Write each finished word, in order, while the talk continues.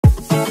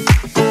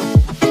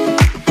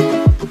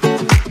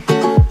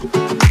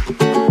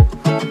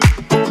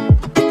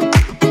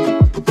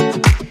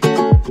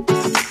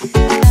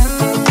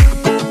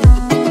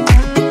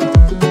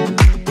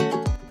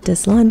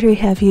Does laundry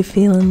have you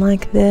feeling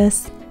like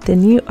this?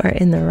 Then you are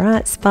in the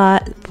right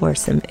spot for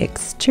some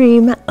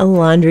extreme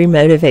laundry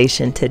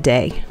motivation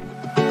today.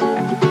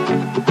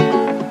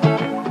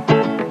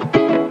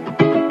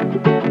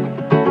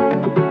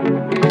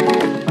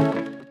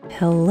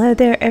 Hello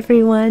there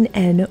everyone,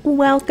 and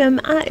welcome.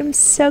 I am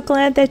so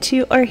glad that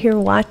you are here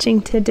watching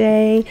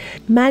today.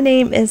 My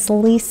name is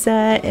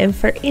Lisa, and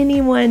for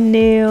anyone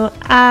new,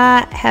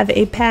 I have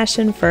a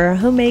passion for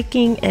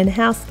homemaking and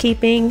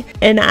housekeeping,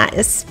 and I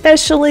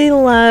especially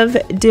love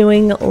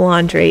doing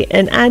laundry.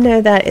 And I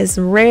know that is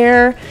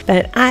rare,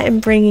 but I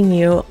am bringing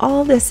you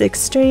all this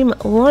extreme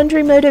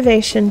laundry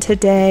motivation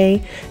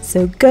today.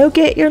 So go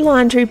get your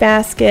laundry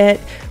basket.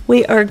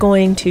 We are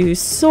going to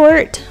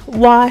sort,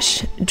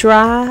 wash,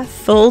 dry,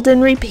 fold,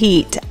 and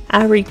repeat.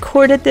 I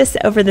recorded this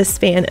over the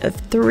span of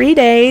 3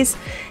 days,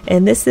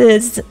 and this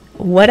is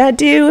what I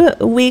do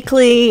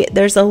weekly.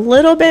 There's a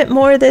little bit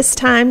more this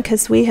time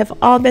because we have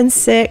all been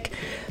sick,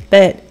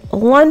 but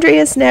laundry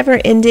is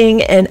never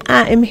ending, and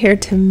I am here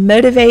to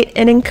motivate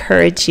and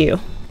encourage you.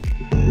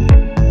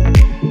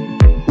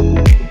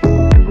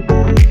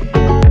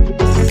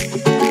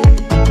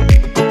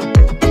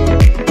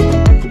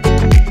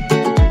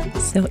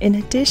 So in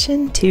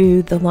addition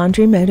to the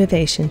laundry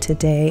motivation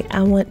today,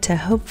 I want to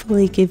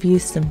hopefully give you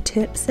some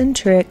tips and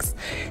tricks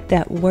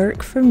that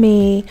work for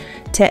me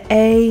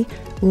to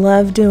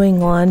love doing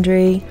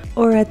laundry,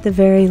 or at the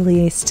very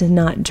least to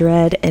not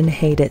dread and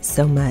hate it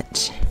so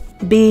much.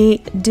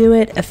 B, do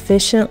it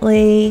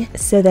efficiently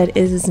so that it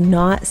is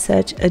not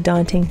such a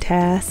daunting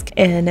task.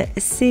 And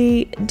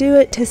C, do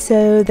it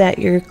so that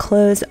your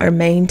clothes are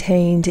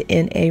maintained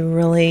in a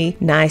really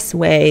nice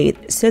way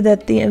so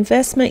that the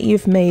investment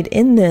you've made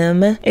in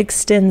them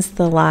extends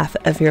the life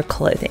of your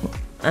clothing.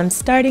 I'm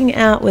starting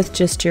out with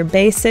just your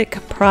basic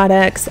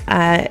products.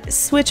 I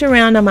switch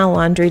around on my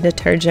laundry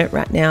detergent.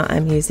 Right now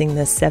I'm using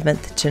the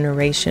 7th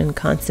generation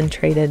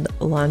concentrated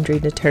laundry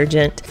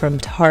detergent from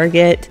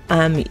Target.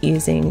 I'm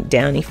using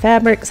Downy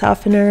fabric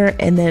softener,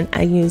 and then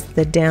I use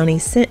the Downy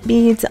scent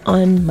beads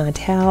on my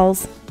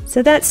towels.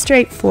 So that's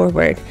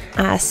straightforward.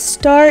 I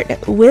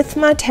start with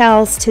my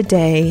towels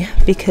today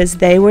because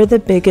they were the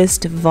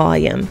biggest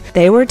volume.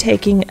 They were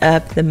taking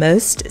up the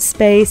most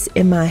space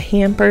in my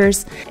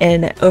hampers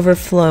and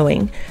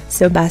overflowing.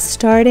 So by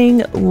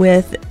starting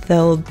with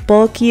the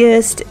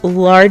bulkiest,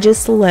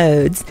 largest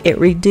loads, it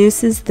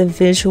reduces the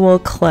visual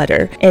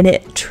clutter and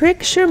it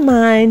tricks your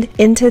mind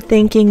into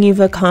thinking you've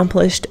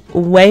accomplished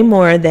way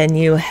more than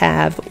you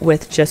have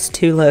with just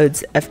 2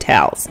 loads of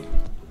towels.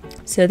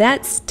 So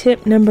that's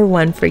tip number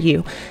 1 for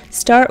you.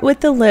 Start with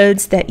the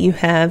loads that you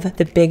have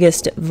the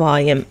biggest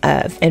volume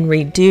of and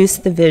reduce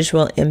the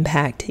visual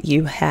impact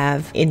you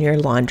have in your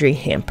laundry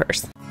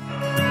hampers.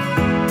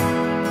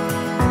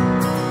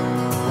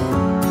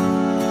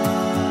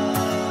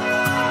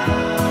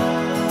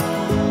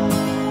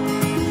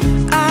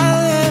 I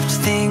left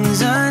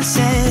things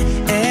unsaid,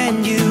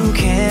 and you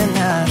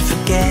cannot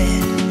forget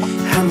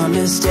how my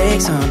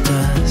mistakes haunt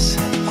us.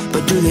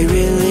 But do they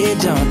really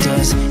daunt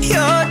us? Your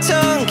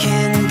tongue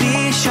can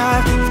be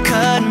sharp,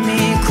 cut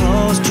me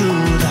close to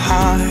the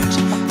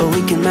heart, but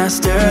we can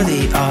master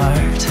the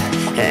art.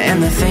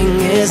 And the thing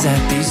is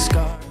that these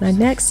scars. My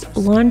next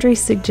laundry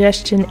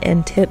suggestion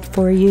and tip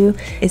for you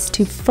is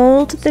to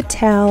fold the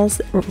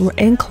towels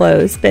and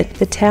clothes, but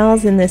the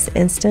towels in this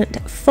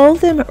instant,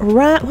 fold them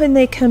right when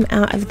they come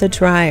out of the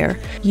dryer.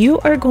 You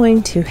are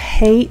going to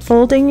hate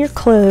folding your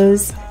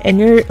clothes and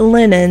your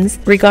linens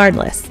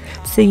regardless.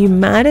 So you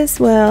might as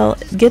well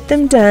get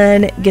them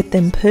done, get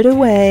them put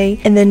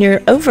away, and then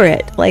you're over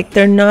it. Like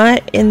they're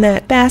not in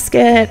that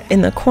basket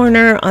in the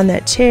corner on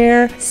that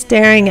chair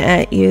staring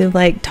at you,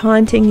 like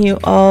taunting you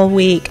all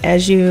week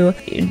as you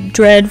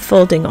dread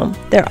folding them.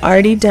 They're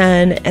already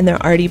done and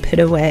they're already put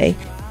away.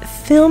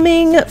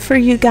 Filming for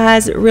you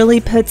guys really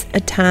puts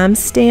a time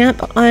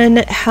stamp on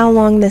how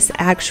long this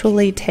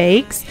actually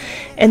takes,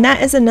 and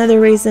that is another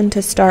reason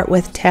to start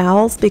with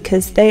towels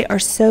because they are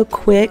so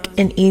quick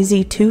and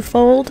easy to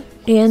fold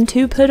and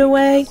to put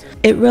away.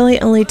 It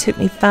really only took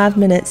me 5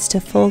 minutes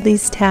to fold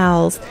these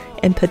towels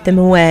and put them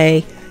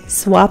away,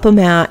 swap them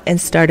out,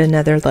 and start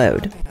another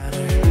load.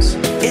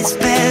 It's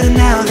better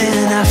now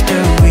than after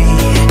we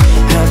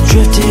have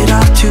drifted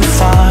off too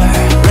far.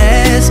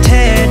 Let's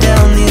tear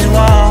down these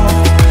walls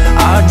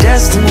our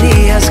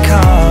destiny has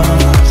called.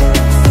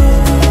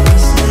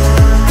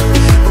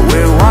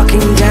 We're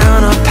walking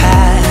down a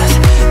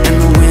path, and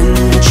the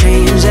wind will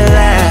change at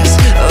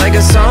last, like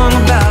a song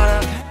about.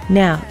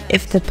 Now,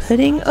 if the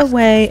putting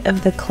away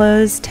of the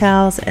clothes,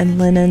 towels, and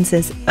linens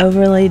is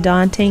overly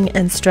daunting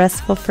and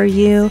stressful for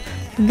you,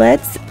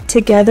 let's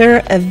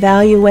together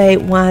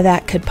evaluate why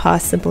that could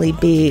possibly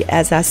be.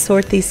 As I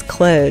sort these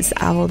clothes,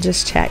 I will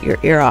just chat your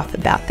ear off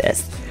about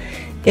this.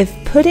 If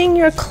putting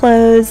your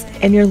clothes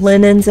and your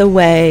linens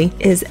away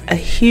is a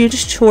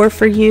huge chore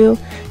for you,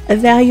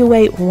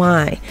 evaluate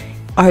why.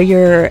 Are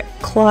your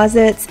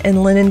closets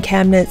and linen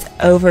cabinets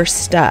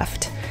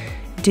overstuffed?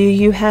 Do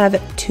you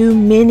have too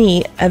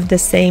many of the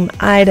same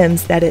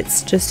items that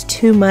it's just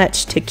too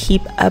much to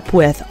keep up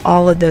with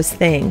all of those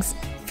things?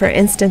 For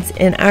instance,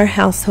 in our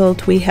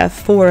household, we have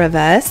 4 of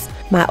us.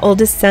 My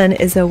oldest son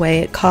is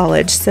away at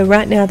college, so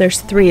right now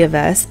there's 3 of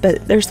us,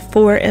 but there's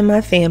 4 in my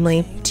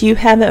family. Do you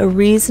have a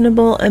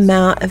reasonable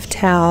amount of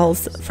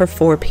towels for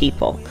 4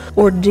 people?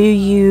 Or do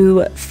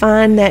you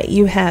find that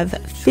you have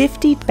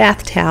 50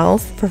 bath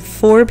towels for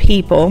 4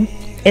 people,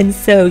 and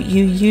so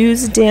you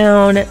use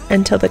down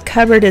until the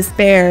cupboard is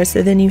bare,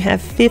 so then you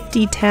have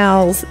 50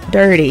 towels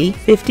dirty,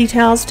 50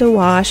 towels to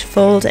wash,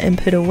 fold, and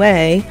put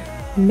away?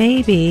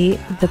 Maybe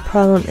the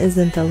problem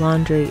isn't the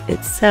laundry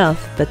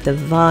itself, but the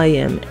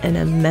volume and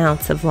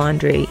amounts of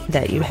laundry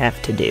that you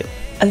have to do.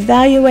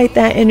 Evaluate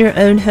that in your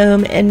own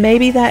home, and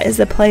maybe that is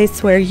a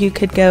place where you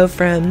could go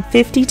from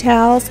 50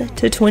 towels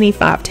to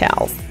 25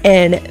 towels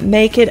and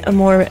make it a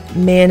more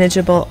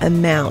manageable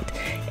amount.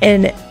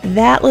 And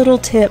that little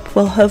tip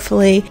will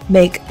hopefully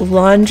make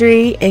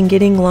laundry and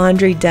getting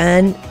laundry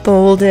done,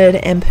 folded,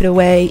 and put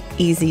away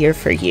easier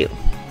for you.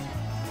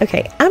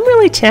 Okay, I'm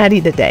really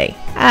chatty today.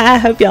 I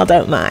hope y'all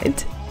don't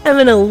mind. I'm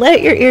going to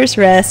let your ears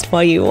rest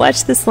while you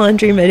watch this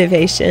laundry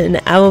motivation.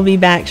 I will be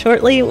back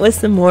shortly with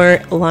some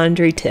more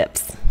laundry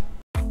tips.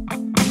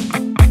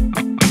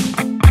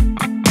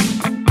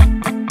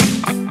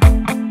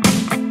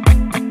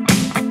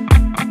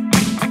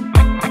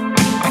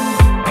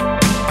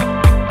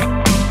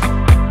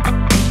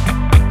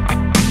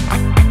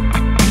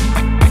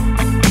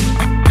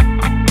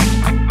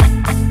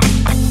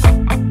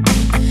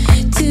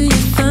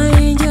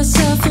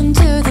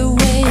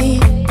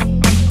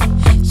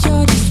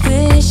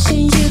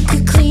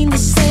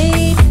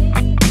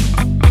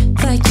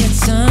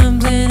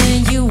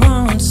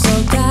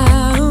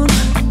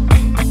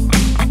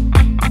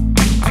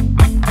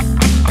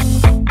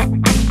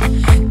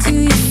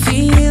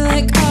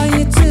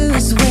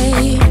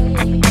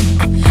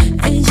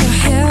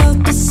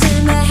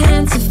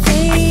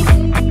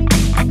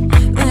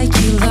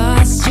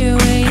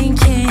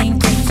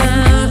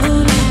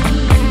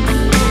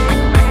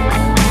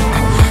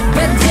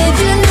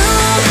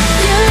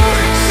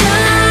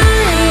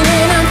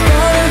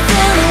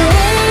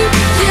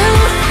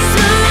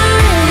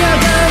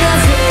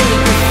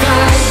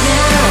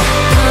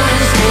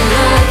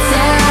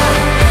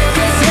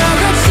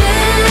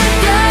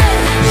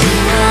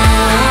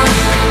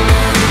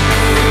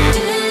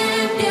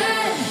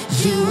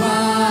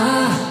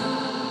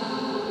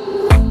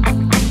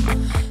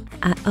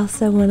 I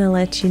also want to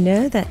let you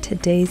know that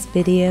today's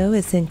video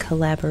is in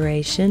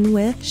collaboration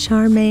with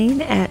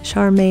Charmaine at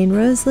Charmaine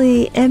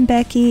Rosalie and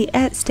Becky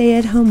at Stay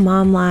at Home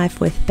Mom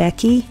Life with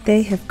Becky.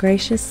 They have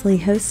graciously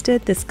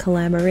hosted this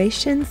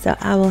collaboration, so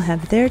I will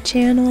have their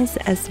channels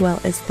as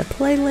well as the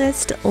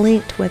playlist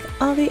linked with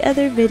all the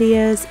other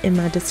videos in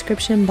my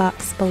description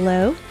box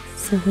below.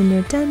 So when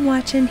you're done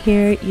watching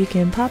here, you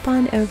can pop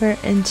on over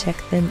and check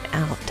them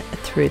out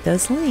through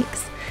those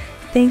links.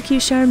 Thank you,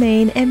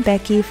 Charmaine and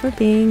Becky, for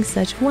being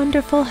such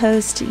wonderful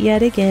hosts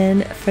yet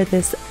again for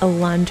this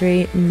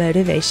laundry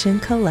motivation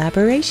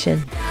collaboration.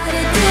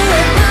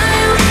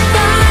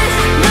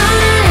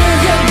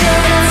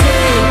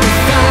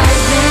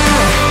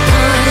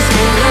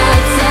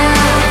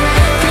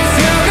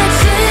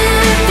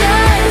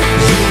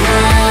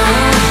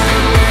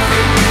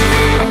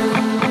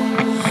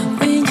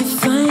 When you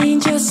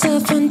find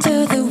yourself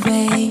under the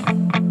weight,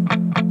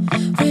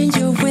 when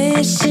you're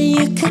wishing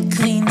you could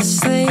clean the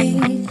slate,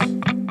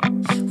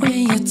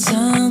 when you're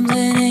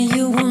tumbling and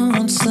you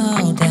won't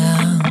slow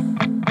down,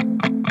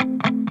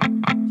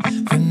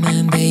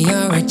 remember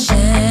you're a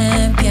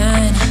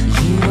champion.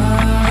 You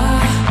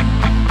are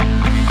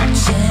a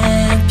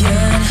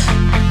champion.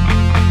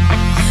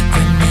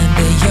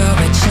 Remember you're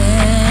a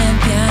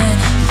champion.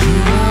 You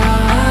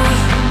are.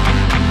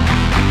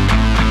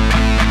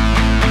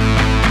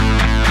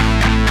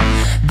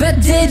 But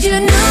did you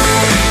know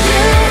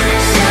you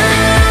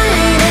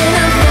shine and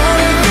I'm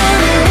falling for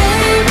the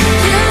way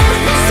you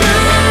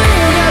smile?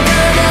 You're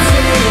gonna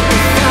take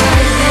the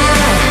fight now,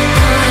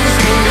 punch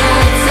the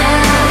lights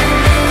out,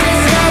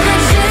 'cause you're a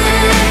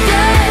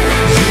champion.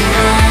 You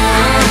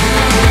are.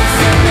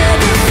 So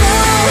never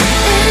fall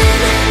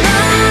in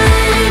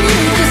line, you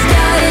just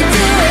gotta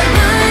do it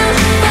mile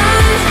by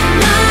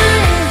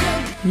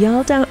mile.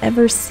 Y'all don't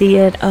ever see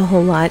it a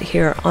whole lot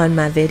here on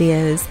my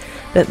videos,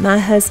 but my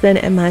husband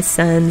and my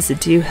sons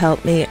do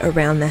help me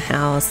around the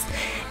house.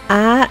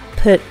 I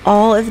put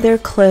all of their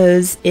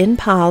clothes in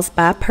piles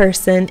by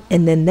person,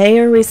 and then they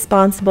are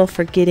responsible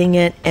for getting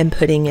it and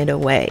putting it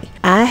away.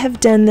 I have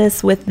done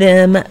this with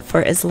them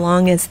for as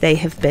long as they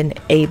have been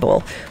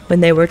able.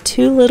 When they were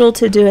too little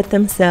to do it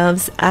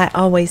themselves, I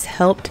always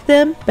helped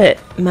them, but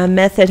my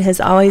method has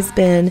always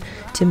been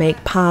to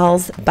make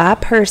piles by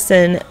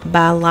person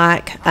by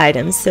like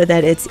items so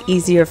that it's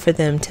easier for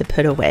them to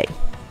put away.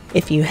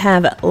 If you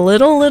have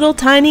little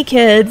tiny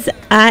kids,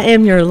 I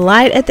am your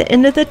light at the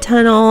end of the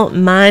tunnel.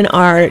 Mine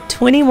are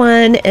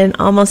 21 and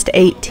almost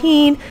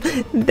 18.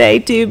 They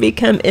do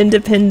become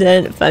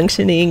independent,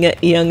 functioning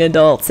young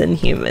adults and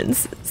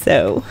humans.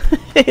 So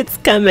it's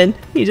coming.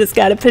 You just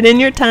got to put in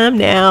your time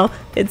now.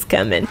 It's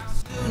coming.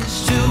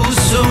 It's too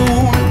soon.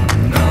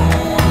 No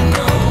one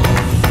knows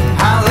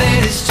how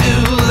late it's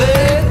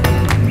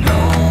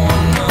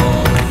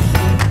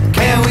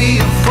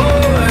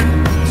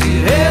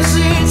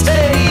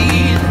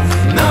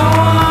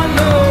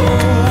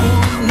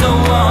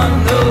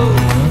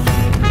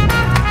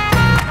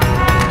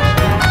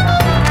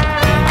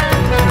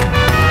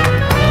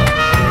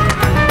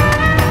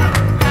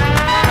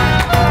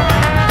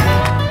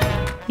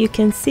You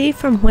can see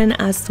from when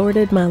I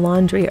sorted my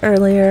laundry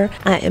earlier,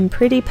 I am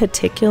pretty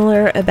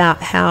particular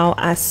about how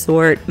I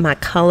sort my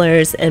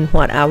colors and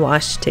what I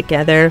wash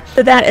together.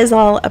 So that is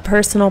all a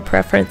personal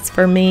preference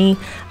for me.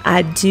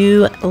 I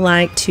do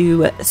like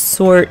to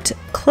sort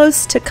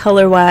close to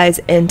color-wise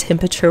and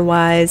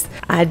temperature-wise.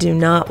 I do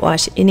not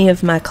wash any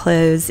of my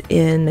clothes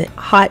in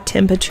hot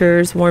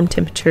temperatures, warm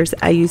temperatures.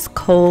 I use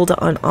cold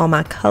on all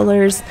my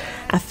colors.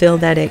 I feel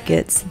that it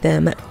gets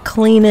them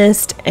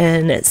cleanest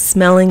and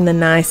smelling the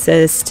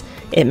nicest.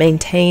 It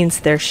maintains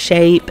their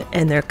shape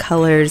and their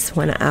colors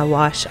when I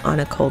wash on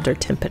a colder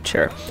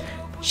temperature.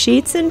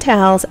 Sheets and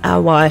towels I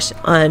wash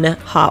on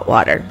hot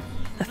water.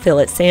 I feel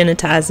it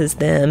sanitizes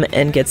them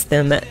and gets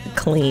them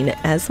clean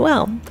as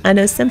well. I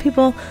know some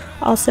people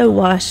also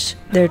wash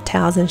their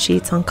towels and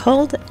sheets on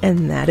cold,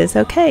 and that is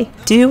okay.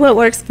 Do what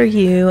works for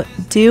you.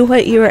 Do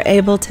what you are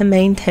able to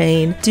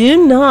maintain.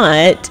 Do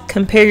not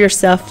compare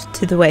yourself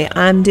to the way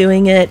I'm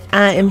doing it.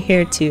 I am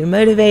here to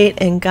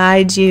motivate and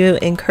guide you,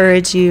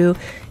 encourage you,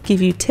 give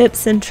you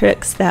tips and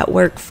tricks that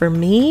work for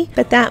me,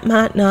 but that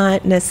might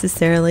not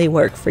necessarily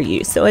work for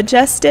you. So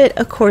adjust it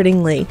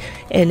accordingly,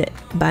 and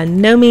by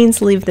no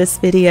means leave this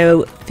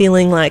video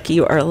feeling like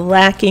you are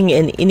lacking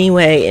in any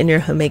way in your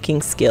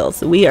homemaking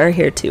skills. We are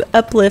here to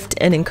uplift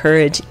and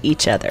encourage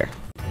each other.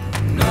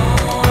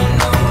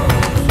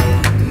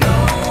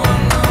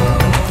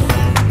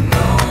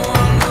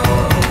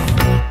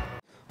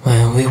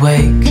 When we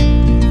wake,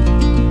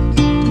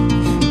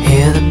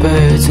 hear the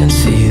birds and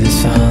see the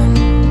sun.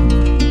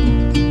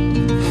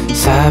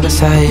 Side by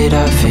side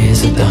our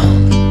fears are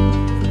done.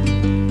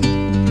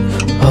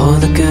 Oh,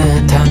 the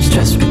good times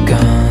just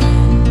begun.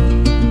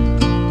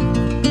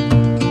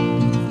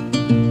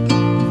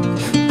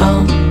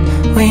 Oh,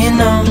 we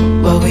know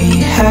what we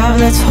have,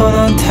 let's hold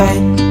on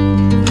tight.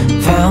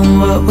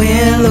 Found what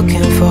we're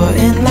looking for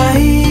in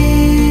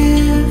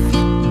life.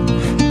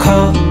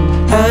 Call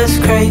us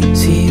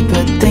crazy,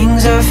 but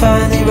things are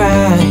finally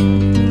right.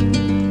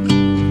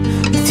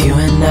 With you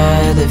and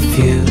I, the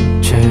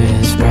future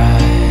is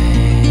bright.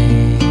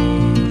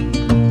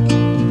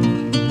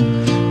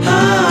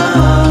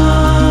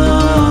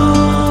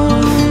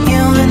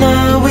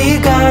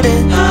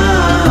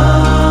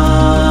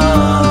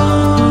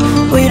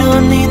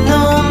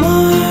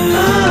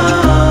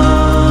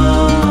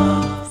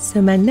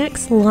 So my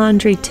next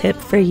laundry tip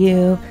for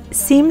you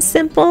seems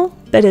simple,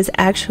 but is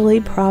actually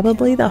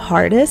probably the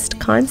hardest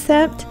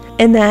concept,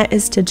 and that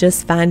is to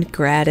just find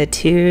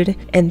gratitude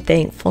and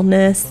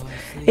thankfulness.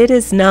 It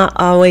is not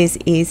always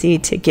easy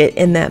to get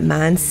in that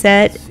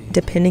mindset,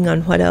 depending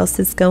on what else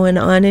is going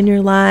on in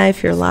your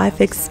life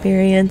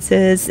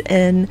experiences,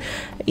 and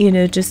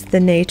just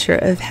the nature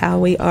of how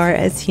we are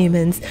as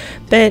humans.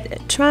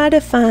 But try to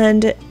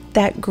find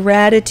that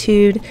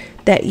gratitude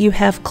that you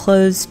have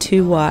clothes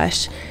to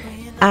wash.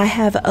 I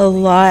have a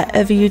lot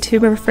of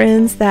YouTuber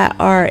friends that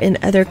are in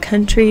other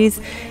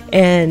countries,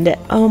 and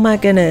oh my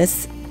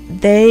goodness,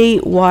 they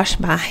wash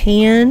by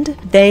hand.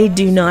 They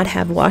do not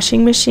have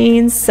washing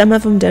machines. Some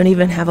of them don't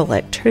even have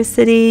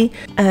electricity.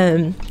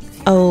 A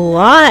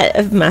lot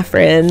of my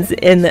friends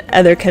in the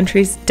other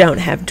countries don't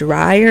have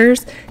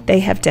dryers. They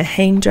have to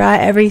hang dry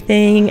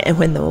everything, and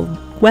when the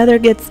weather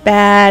gets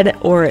bad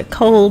or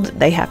cold,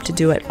 they have to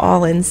do it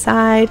all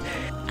inside.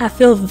 I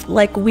feel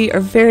like we are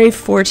very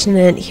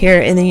fortunate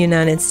here in the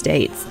United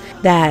States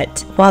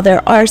that while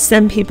there are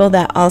some people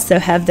that also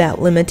have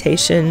that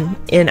limitation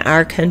in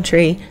our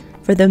country,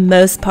 for the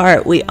most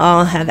part, we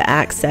all have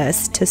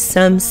access to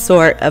some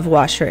sort of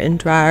washer and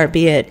dryer,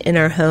 be it in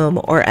our home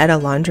or at a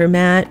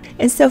laundromat.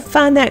 And so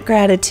find that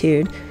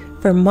gratitude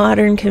for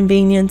modern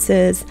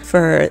conveniences,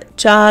 for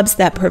jobs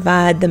that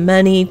provide the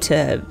money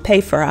to pay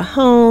for a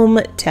home,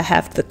 to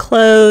have the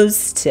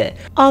clothes, to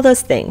all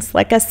those things.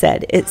 Like I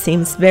said, it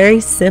seems very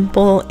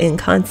simple in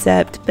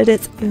concept, but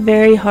it's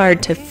very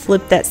hard to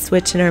flip that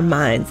switch in our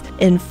minds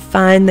and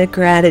find the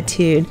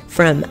gratitude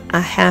from I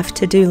have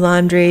to do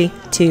laundry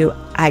to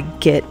I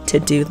get to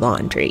do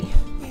laundry.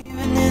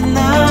 Even in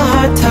the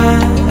hard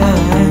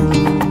times,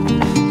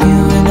 you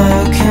and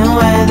I can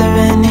weather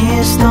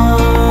any storm.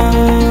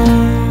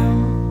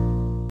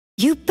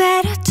 You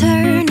better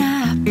turn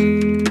up.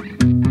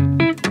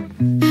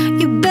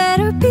 You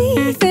better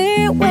be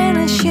there when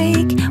I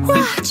shake.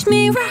 Watch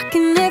me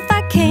rockin' if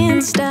I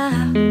can't stop.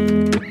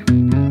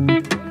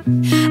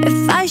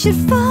 If I should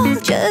fall,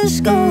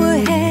 just go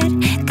ahead.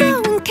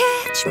 Go and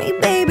catch me,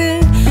 baby.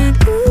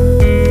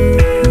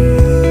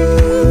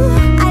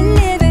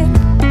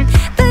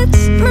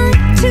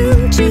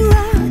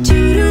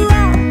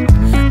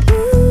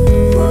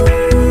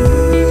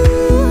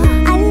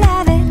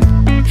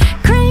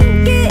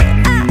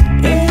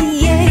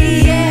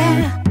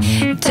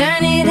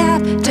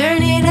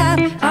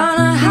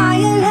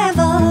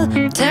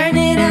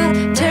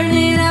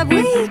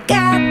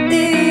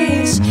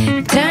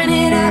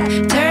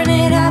 Turn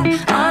it up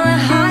on a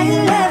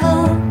higher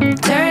level.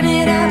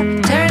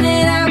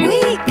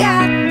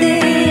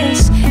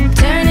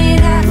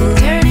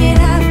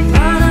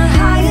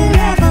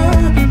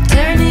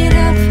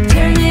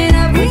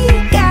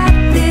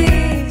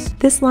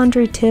 This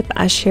laundry tip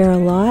I share a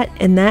lot,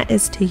 and that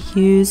is to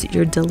use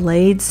your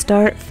delayed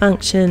start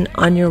function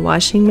on your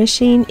washing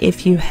machine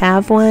if you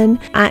have one.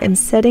 I am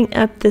setting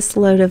up this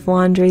load of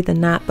laundry the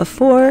night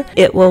before.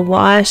 It will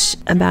wash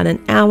about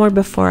an hour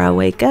before I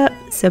wake up,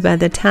 so by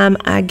the time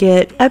I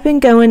get up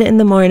and going in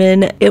the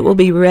morning, it will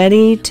be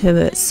ready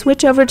to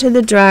switch over to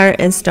the dryer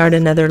and start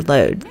another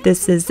load.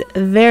 This is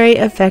very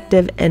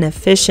effective and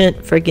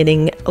efficient for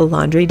getting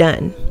laundry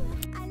done.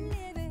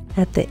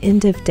 At the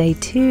end of day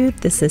 2,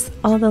 this is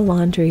all the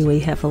laundry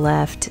we have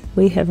left.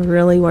 We have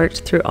really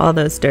worked through all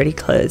those dirty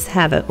clothes,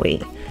 haven't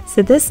we?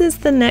 So this is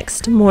the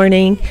next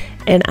morning,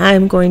 and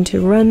I'm going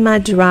to run my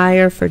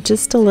dryer for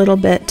just a little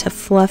bit to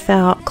fluff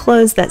out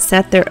clothes that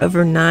sat there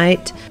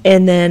overnight,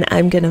 and then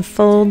I'm going to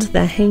fold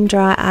the hang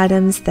dry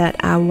items that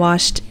I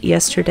washed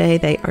yesterday.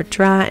 They are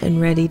dry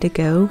and ready to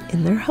go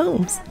in their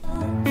homes.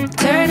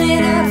 Turn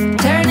it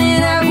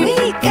up,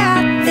 we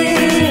got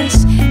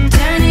this.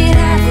 Turn it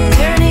up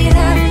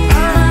on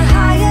a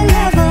higher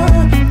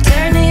level.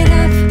 Turn it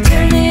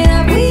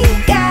up, we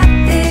got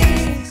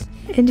this.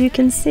 And you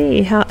can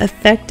see how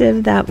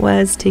effective that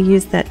was to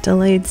use that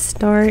delayed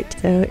start.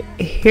 So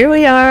here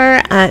we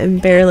are. I am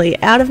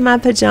barely out of my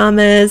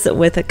pajamas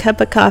with a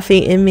cup of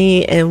coffee in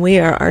me, and we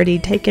are already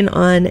taking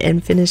on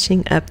and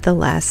finishing up the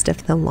last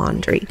of the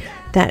laundry.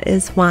 That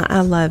is why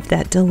I love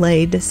that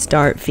delayed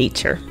start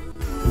feature.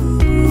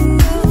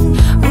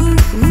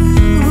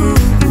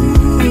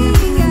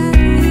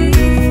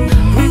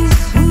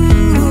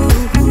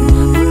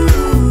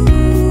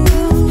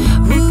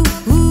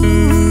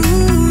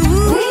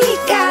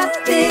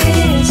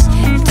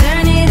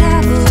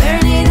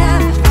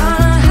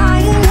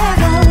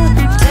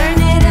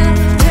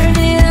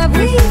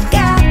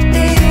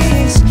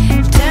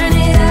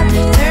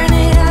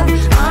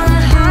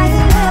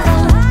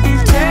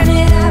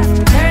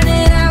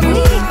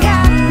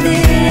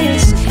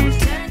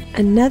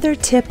 Another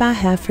tip I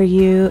have for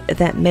you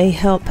that may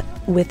help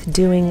with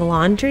doing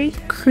laundry: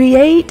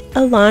 create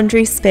a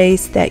laundry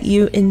space that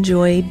you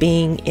enjoy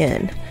being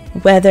in.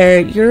 Whether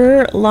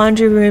your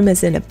laundry room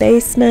is in a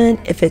basement,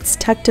 if it's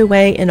tucked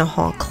away in a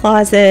hall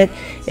closet,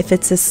 if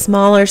it's a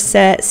smaller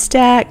set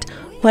stacked,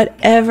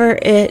 whatever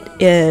it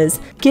is,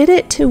 get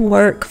it to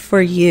work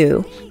for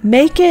you.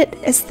 Make it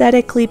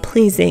aesthetically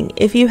pleasing.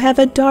 If you have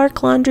a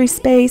dark laundry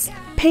space,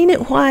 paint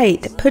it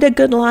white, put a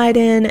good light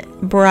in,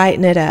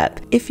 brighten it up.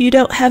 If you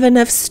don't have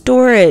enough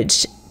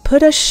storage,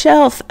 put a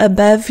shelf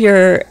above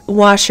your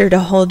washer to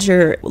hold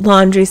your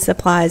laundry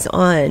supplies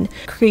on.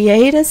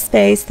 Create a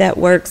space that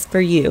works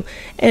for you.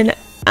 And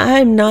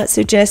I'm not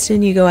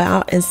suggesting you go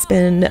out and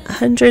spend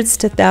hundreds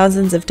to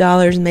thousands of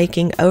dollars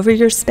making over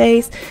your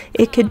space.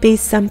 It could be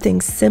something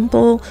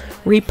simple.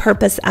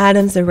 Repurpose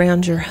items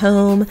around your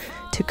home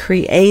to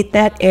create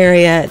that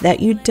area that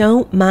you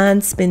don't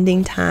mind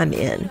spending time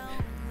in.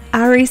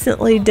 I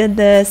recently did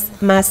this.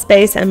 My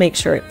space, I make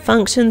sure it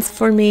functions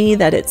for me,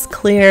 that it's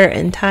clear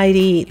and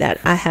tidy, that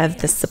I have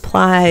the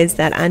supplies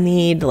that I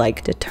need,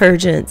 like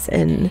detergents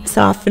and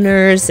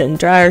softeners and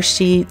dryer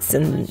sheets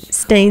and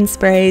stain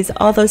sprays,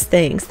 all those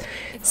things.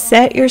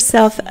 Set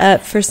yourself up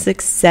for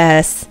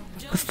success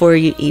before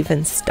you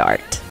even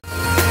start.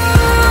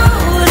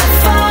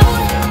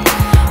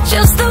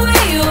 Just the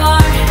way you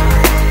are,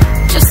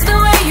 just the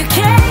way you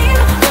came.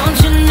 Don't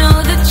you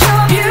know that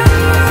you're beautiful?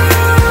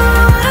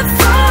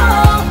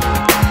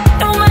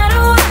 No matter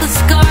what the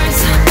scars,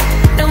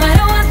 no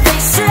matter what they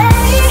say,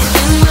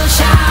 and we'll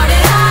shout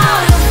it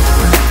out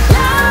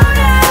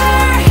louder,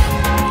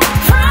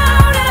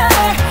 prouder.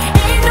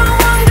 Ain't no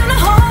one gonna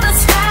hold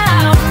us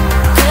down,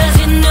 'cause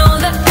you know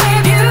that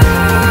we're beautiful,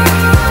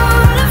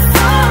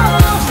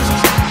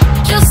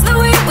 just the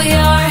way we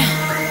are.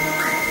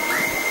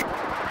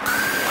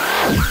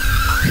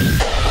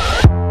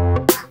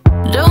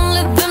 Don't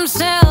let them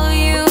sell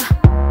you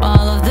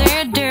all of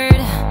their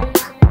dirt.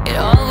 It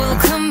all will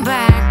come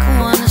back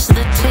once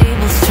the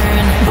tables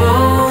turn.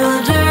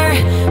 Bolder,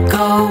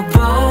 go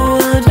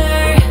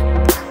bolder.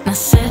 Now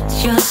set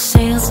your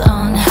sails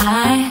on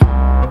high,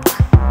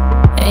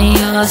 and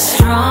you're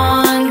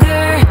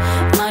stronger,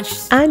 much.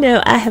 I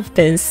know I have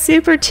been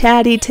super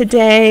chatty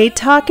today,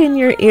 talking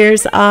your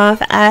ears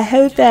off. I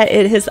hope that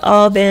it has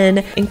all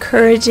been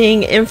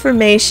encouraging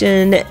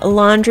information,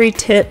 laundry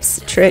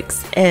tips,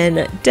 tricks,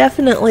 and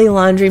definitely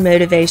laundry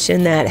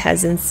motivation that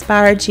has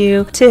inspired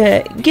you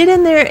to get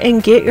in there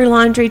and get your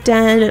laundry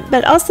done,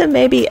 but also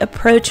maybe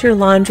approach your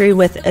laundry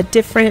with a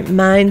different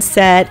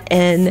mindset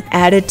and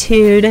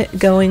attitude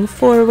going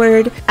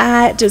forward.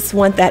 I just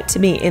want that to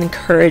be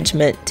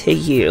encouragement to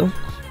you.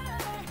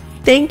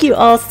 Thank you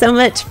all so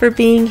much for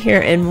being here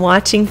and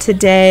watching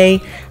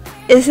today.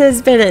 This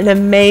has been an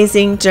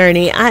amazing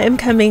journey. I am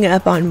coming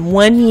up on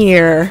 1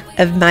 year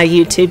of my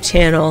YouTube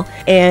channel,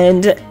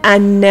 and I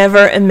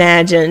never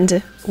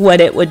imagined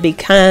what it would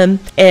become,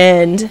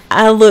 and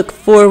I look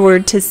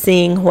forward to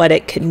seeing what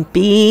it can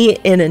be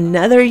in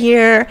another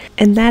year.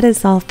 And that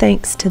is all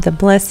thanks to the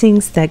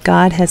blessings that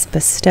God has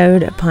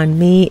bestowed upon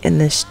me in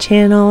this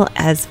channel,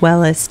 as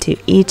well as to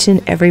each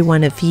and every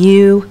one of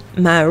you,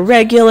 my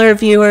regular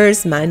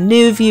viewers, my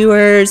new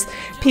viewers,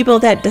 people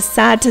that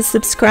decide to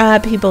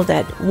subscribe, people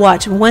that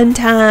watch one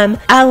time.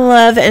 I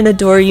love and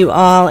adore you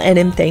all, and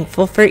am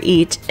thankful for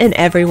each and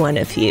every one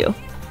of you.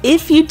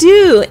 If you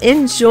do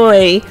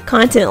enjoy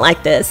content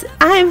like this,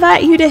 I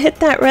invite you to hit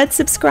that red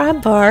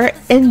subscribe bar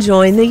and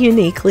join the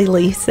Uniquely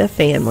Lisa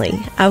family.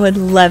 I would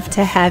love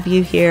to have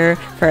you here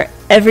for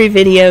every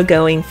video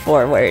going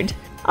forward.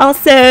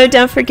 Also,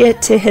 don't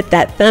forget to hit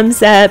that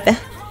thumbs up,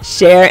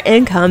 share,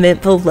 and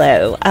comment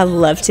below. I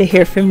love to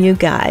hear from you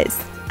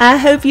guys. I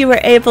hope you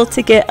were able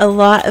to get a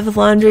lot of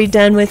laundry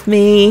done with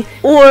me,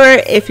 or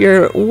if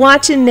you're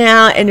watching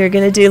now and you're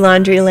going to do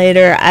laundry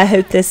later, I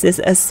hope this is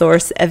a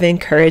source of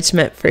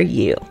encouragement for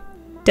you.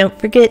 Don't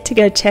forget to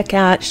go check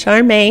out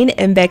Charmaine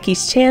and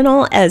Becky's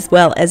channel, as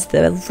well as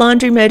the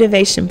laundry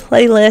motivation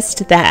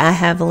playlist that I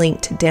have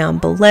linked down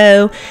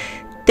below.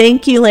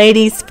 Thank you,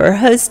 ladies, for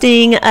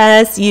hosting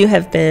us. You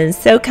have been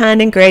so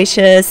kind and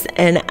gracious,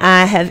 and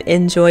I have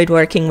enjoyed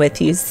working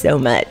with you so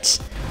much.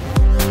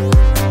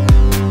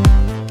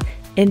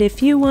 And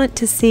if you want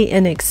to see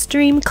an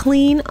extreme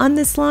clean on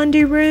this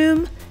laundry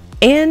room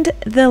and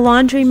the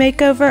laundry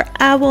makeover,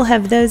 I will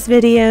have those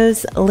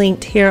videos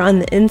linked here on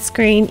the end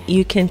screen.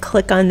 You can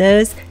click on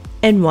those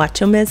and watch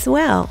them as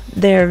well.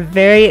 They're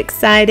very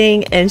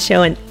exciting and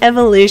show an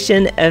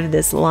evolution of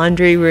this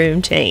laundry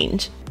room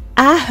change.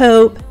 I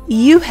hope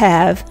you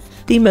have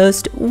the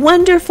most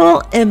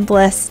wonderful and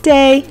blessed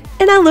day,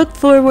 and I look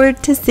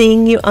forward to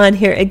seeing you on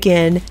here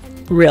again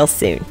real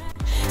soon.